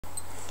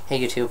Hey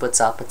YouTube, what's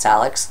up? It's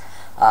Alex.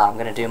 I'm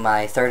going to do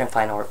my third and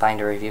final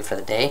binder review for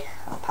the day,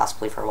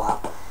 possibly for a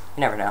while. You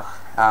never know.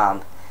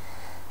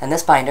 And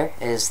this binder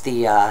is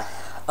the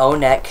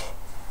ughhh.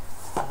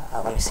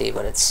 Let me see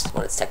what it's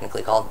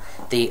technically called.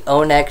 The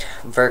ughhh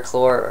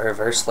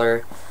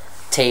Versler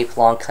tape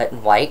long cut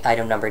in white,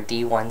 item number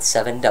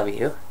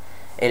D17W.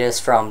 It is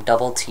from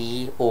Double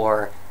T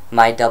or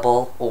My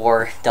Double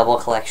or Double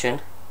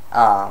Collection.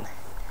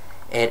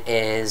 It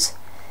is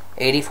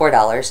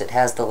 $84. It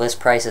has the list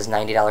price is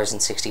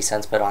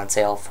 $90.60, but on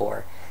sale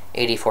for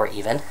 $84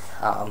 even.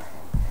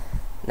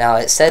 Now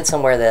it said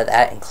somewhere that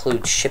that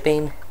includes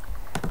shipping.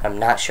 I'm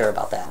not sure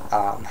about that.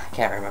 I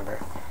can't remember.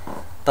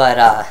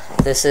 But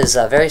this is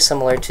very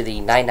similar to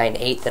the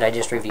 998 that I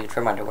just reviewed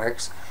from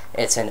Underworks.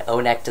 It's an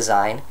O-neck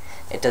design.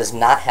 It does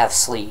not have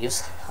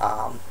sleeves,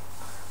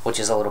 which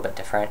is a little bit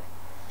different.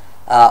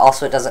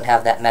 Also, it doesn't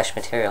have that mesh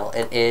material.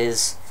 It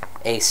is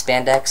a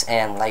spandex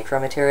and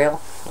lycra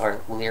material,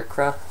 or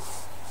lycra.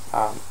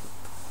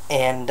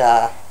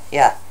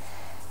 Yeah,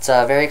 it's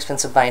a very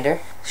expensive binder.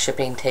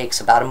 Shipping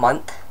takes about a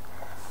month.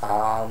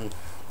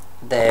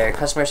 Their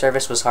customer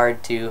service was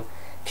hard to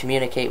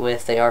communicate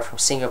with. They are from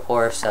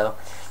Singapore, so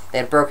they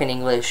had broken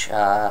English.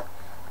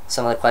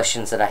 Some of the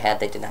questions that I had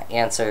they did not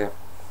answer.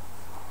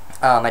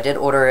 I did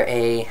order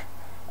a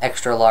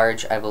extra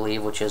large, I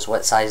believe, which is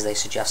what size they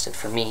suggested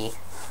for me,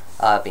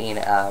 being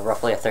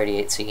roughly a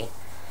 38C.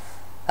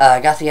 I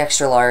got the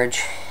extra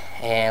large,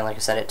 and like I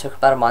said, it took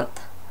about a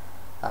month,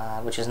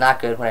 which is not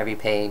good whenever you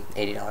pay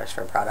 $80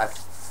 for a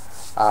product.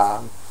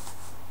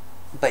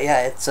 But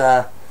yeah, it's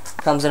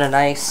comes in a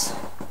nice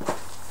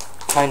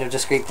kind of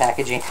discreet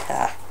packaging.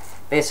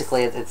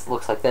 Basically, it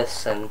looks like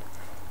this, and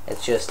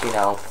it's just, you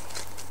know,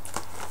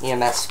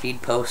 EMS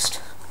speed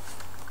post.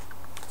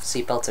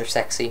 Seatbelts are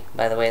sexy,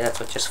 by the way. That's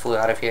what just flew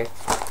out of here.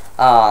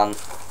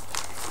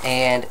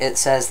 And it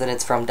says that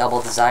it's from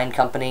Double Design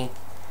Company.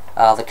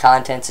 The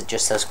contents, it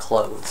just says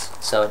clothes,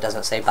 so it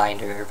doesn't say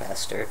binder or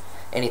vest or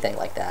anything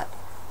like that.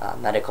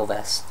 Medical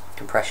vest,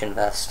 compression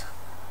vest.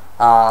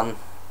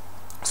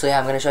 So yeah,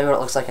 I'm going to show you what it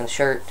looks like in the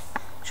shirt,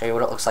 show you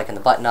what it looks like in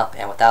the button-up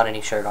and without any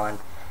shirt on,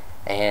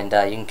 and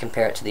you can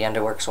compare it to the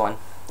Underworks one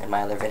in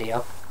my other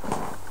video.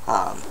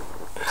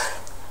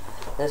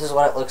 This is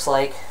what it looks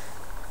like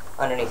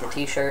underneath the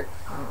t-shirt.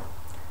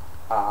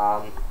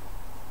 As you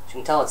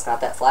can tell, it's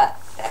not that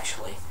flat,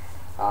 actually.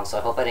 So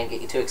I hope I didn't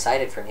get you too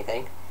excited for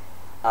anything.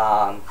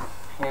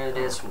 Here it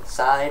is from the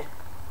side,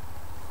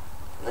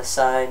 from this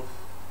side,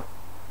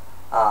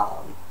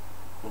 from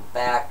the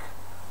back.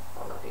 I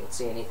don't know if you can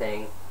see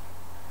anything.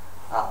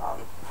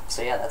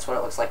 So yeah, that's what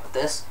it looks like with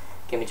this.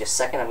 Give me just a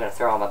second. I'm going to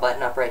throw on my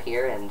button up right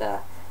here, and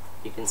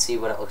you can see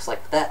what it looks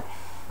like with that.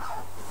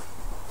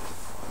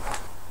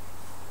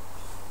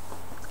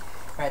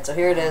 Alright, so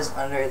here it is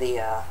under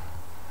the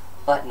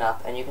button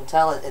up, and you can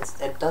tell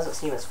it doesn't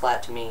seem as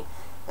flat to me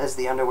as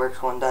the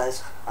Underworks one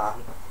does.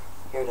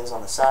 Here it is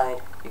on the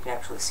side. You can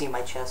actually see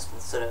my chest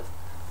instead of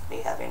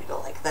me having to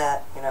go like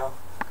that, you know.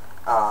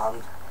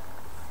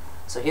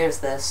 So here's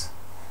this.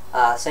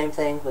 Same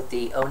thing with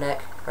the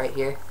O-neck right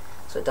here.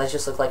 So it does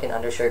just look like an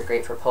undershirt,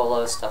 great for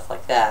polos, stuff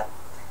like that.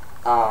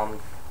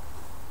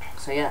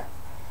 So yeah,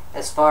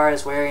 as far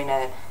as wearing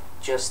it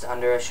just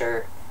under a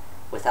shirt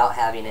without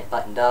having it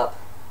buttoned up,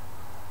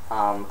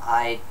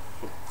 I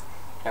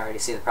can already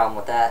see the problem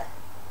with that.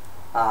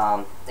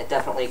 It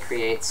definitely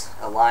creates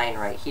a line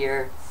right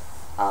here.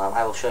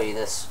 I will show you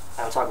this.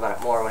 I will talk about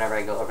it more whenever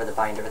I go over the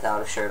binder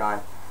without a shirt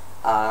on.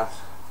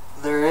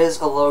 There is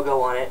a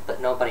logo on it,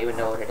 but nobody would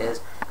know what it is.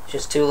 It's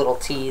just two little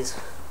T's.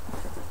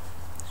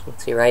 You can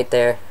see right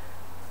there.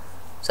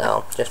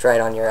 So, just right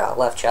on your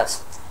left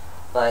chest.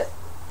 But,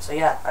 so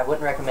yeah, I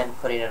wouldn't recommend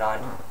putting it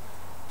on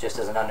just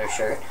as an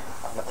undershirt.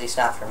 At least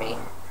not for me.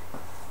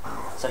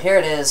 So here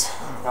it is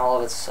in all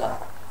of its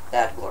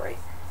bad glory.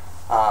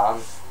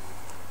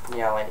 You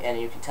know,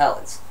 and you can tell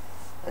it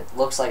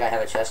looks like I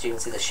have a chest. You can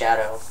see the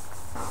shadow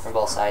from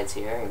both sides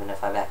here. Even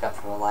if I back up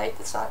from the light,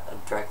 it's not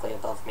directly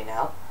above me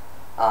now.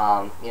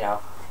 You know,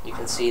 you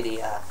can see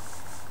the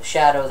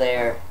shadow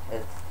there.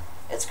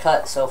 It's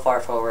cut so far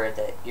forward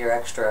that your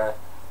extra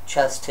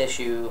chest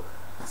tissue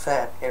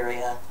fat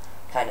area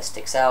kind of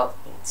sticks out.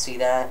 You can see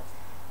that.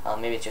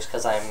 Maybe it's just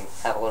because I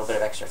have a little bit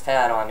of extra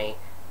fat on me,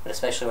 but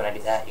especially when I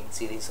do that, you can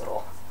see these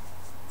little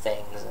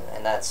things,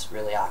 and that's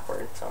really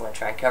awkward. So I'm going to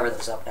try and cover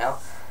those up now.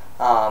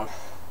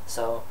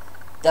 So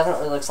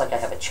definitely looks like I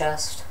have a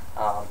chest.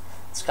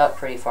 It's cut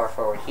pretty far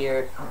forward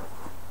here.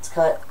 It's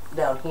cut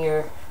down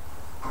here.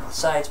 The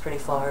side's pretty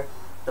far.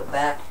 The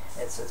back,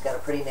 it's got a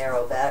pretty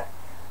narrow back,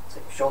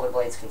 so your shoulder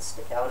blades can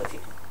stick out if you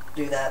can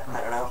do that.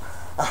 I don't know.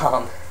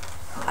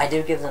 I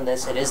do give them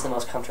this. It is the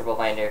most comfortable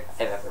binder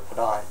I've ever put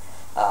on.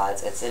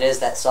 It is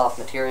that soft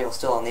material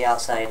still on the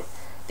outside.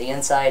 The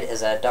inside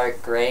is a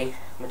dark gray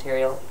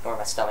material. Ignore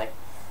my stomach.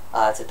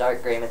 It's a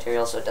dark gray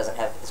material, so it doesn't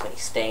have as many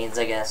stains,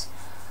 I guess.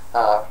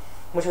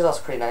 Which is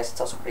also pretty nice.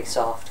 It's also pretty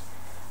soft.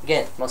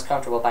 Again, most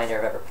comfortable binder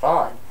I've ever put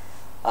on.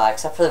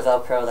 Except for the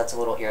Velcro, that's a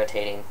little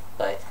irritating,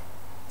 but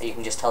you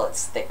can just tell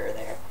it's thicker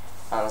there.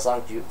 As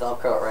long as you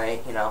Velcro it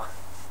right, you know,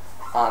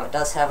 It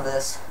does have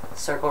this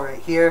circle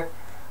right here,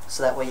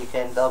 so that way you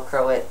can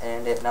Velcro it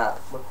and it not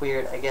look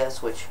weird, I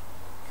guess, which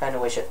kind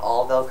of wish it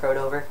all Velcroed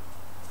over.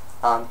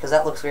 Because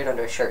that looks weird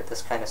under a shirt.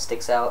 This kind of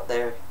sticks out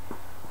there.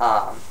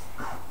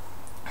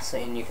 So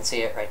and you can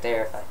see it right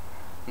there if I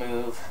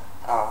move.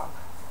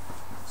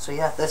 So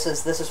yeah, this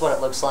is what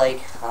it looks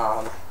like.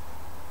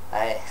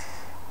 I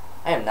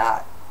am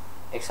not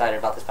excited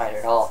about this binder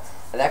at all.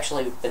 I've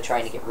actually been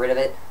trying to get rid of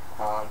it.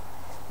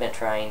 Been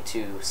trying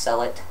to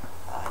sell it.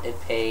 I did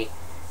pay,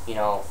 you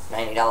know,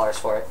 $90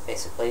 for it,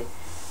 basically.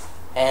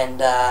 And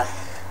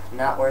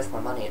not worth my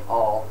money at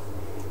all.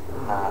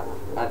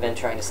 I've been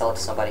trying to sell it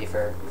to somebody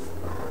for,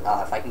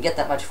 if I can get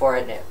that much for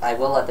it, I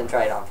will let them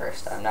try it on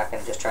first. I'm not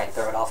going to just try and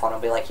throw it off on them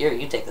and be like, here,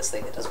 you take this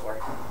thing that doesn't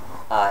work.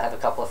 I have a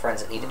couple of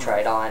friends that need to try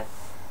it on.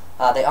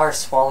 They are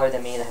smaller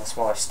than me, they have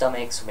smaller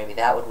stomachs, so maybe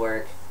that would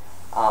work.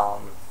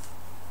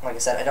 Like I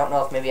said, I don't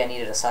know if maybe I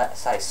needed a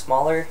size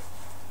smaller.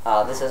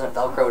 This isn't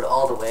Velcroed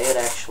all the way. It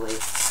actually,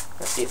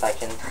 let's see if I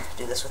can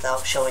do this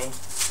without showing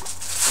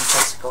some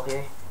testicle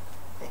here.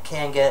 It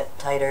can get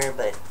tighter,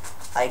 but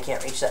I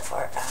can't reach that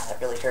far. That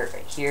really hurt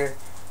right here,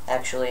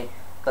 actually.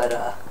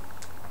 But,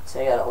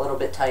 so I got a little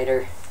bit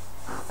tighter,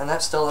 and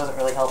that still doesn't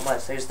really help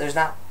much. There's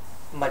not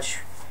much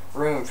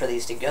room for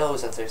these to go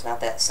since there's not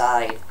that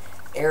side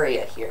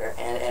area here,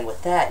 and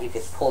with that you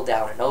could pull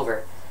down and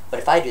over. But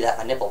if I do that,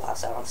 my nipple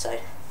pops out on the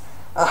side.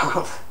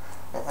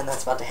 And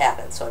that's about to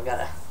happen, so I've got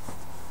to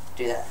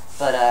do that.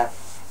 But,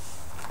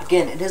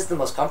 again, it is the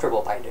most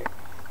comfortable binder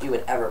you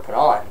would ever put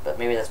on, but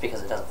maybe that's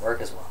because it doesn't work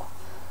as well.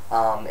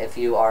 If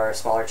you are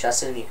smaller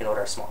chested, you can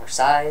order a smaller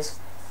size.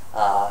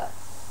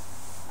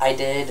 I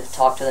did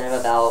talk to them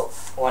about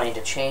wanting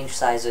to change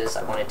sizes.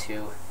 I wanted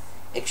to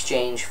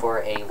exchange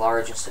for a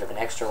large instead of an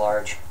extra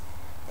large.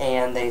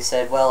 And they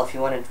said, well, if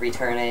you want to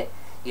return it,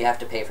 you have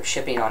to pay for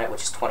shipping on it,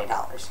 which is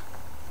 $20.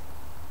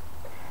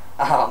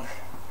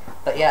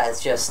 But yeah,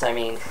 it's just, I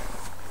mean,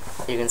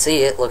 you can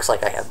see it looks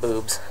like I have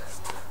boobs,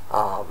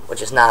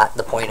 which is not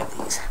the point of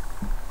these.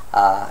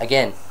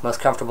 Again, most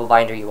comfortable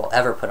binder you will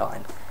ever put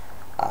on.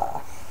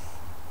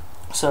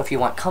 So if you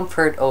want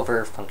comfort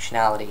over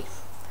functionality,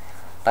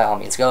 by all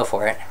means go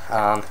for it.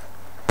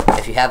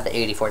 If you have the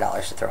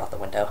 $84 to throw out the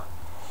window.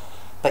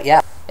 But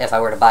yeah, if I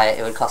were to buy it,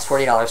 it would cost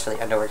 $40 for the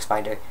Underworks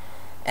binder,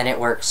 and it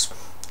works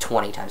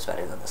 20 times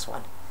better than this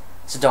one.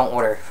 So don't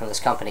order from this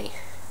company.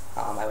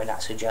 I would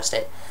not suggest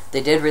it.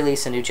 They did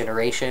release a new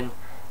generation.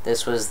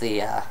 This was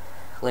the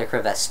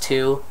Lycra Vest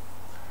 2,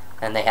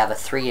 and they have a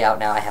 3 out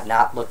now. I have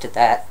not looked at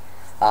that,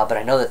 but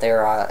I know that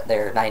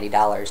they're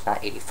 $90,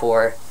 not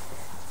 $84.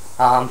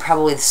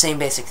 Probably the same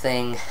basic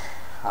thing.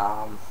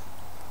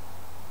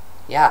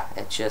 Yeah,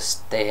 it's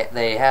just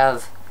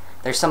there's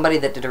somebody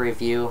that did a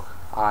review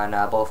on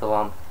both of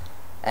them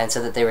and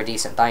said that they were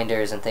decent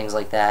binders and things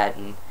like that,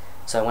 and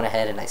so I went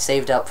ahead and I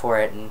saved up for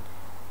it, and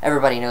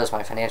everybody knows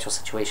my financial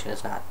situation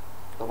is not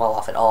well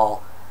off at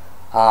all.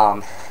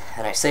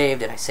 And I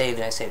saved and I saved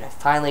and I saved, and I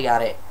finally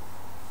got it,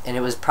 and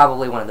it was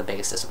probably one of the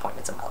biggest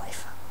disappointments in my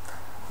life.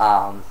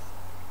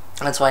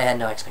 That's why I had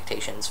no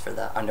expectations for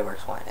the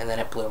Underworks one, and then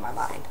it blew my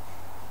mind.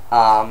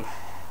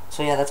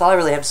 So yeah, that's all I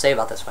really have to say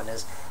about this one,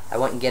 is I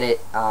wouldn't get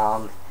it.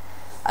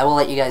 I will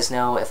let you guys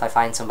know if I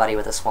find somebody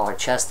with a smaller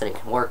chest that it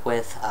can work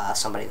with,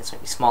 somebody that's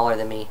maybe smaller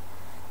than me.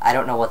 I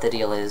don't know what the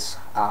deal is.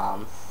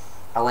 I'll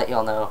let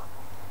y'all know.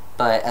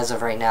 But as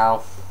of right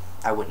now,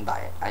 I wouldn't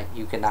buy it.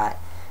 You cannot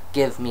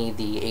give me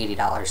the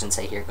 $80 and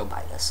say, here, go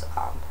buy this.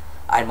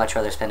 I'd much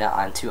rather spend it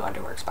on 2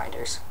 Underworks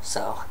binders.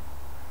 So,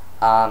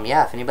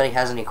 yeah, if anybody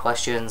has any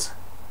questions,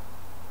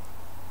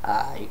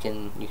 you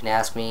can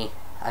ask me.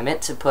 I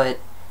meant to put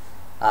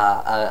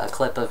a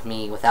clip of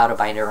me without a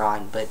binder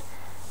on, but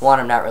 1,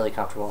 I'm not really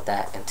comfortable with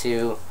that, and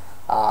 2,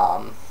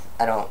 I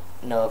don't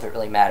know if it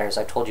really matters.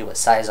 I told you what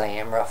size I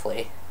am,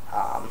 roughly.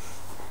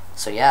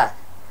 So yeah,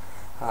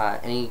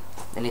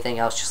 anything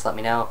else, just let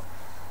me know.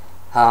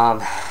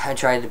 I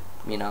tried to,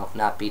 you know,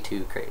 not be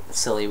too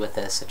silly with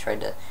this. I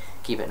tried to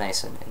keep it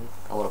nice and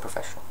a little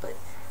professional, but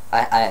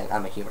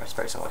I'm a humorous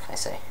person, what can I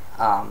say?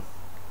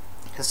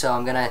 So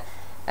I'm gonna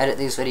edit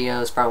these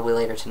videos probably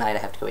later tonight. I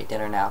have to go eat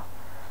dinner now,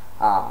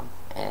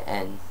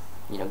 and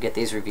you know, get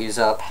these reviews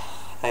up.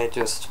 I'm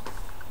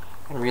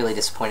really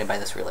disappointed by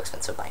this real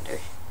expensive binder.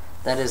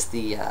 That is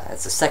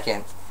it's the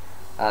second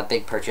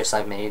big purchase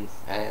I've made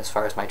as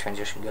far as my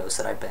transition goes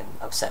that I've been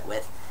upset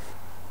with.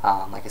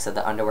 Like I said,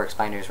 the Underworks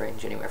binders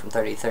range anywhere from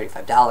 $30 to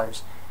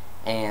 $35,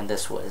 and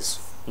this was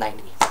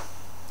 $90.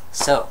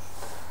 So,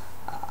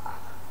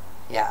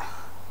 yeah.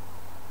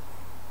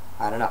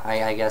 I don't know.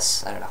 I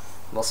guess, I don't know.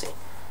 We'll see.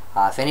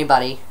 If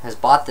anybody has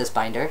bought this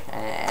binder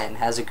and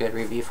has a good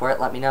review for it,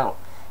 let me know.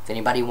 If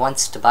anybody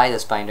wants to buy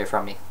this binder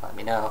from me, let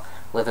me know.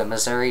 Live in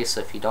Missouri, so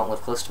if you don't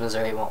live close to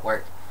Missouri, it won't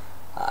work.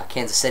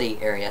 Kansas City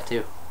area,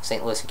 too.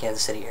 St. Louis and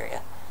Kansas City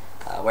area,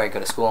 where I go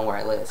to school and where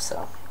I live,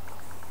 so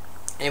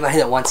anybody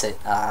that wants it,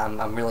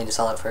 I'm willing to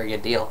sell it for a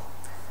good deal.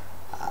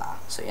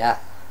 So yeah,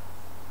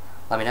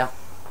 let me know.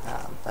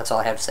 That's all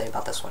I have to say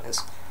about this one.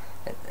 Is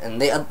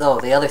And the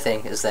other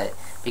thing is that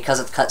because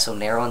it's cut so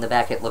narrow in the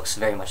back, it looks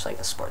very much like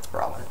a sports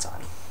bra when it's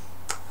on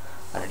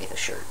underneath a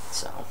shirt.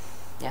 So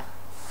yeah,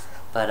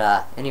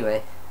 but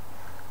anyway,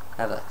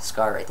 I have a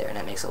scar right there, and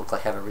that makes it look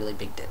like I have a really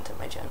big dent in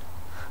my chin.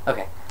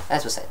 Okay,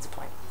 that's besides the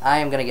point. I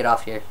am gonna get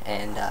off here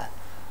and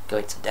go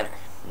eat some dinner,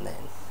 and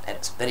then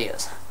edit some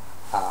videos.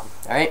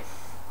 Alright?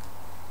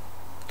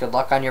 Good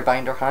luck on your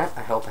binder hunt.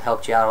 I hope it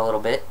helped you out a little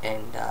bit,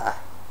 and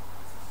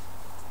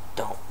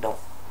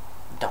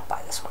don't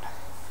buy this one.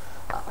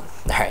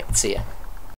 Alright, see ya.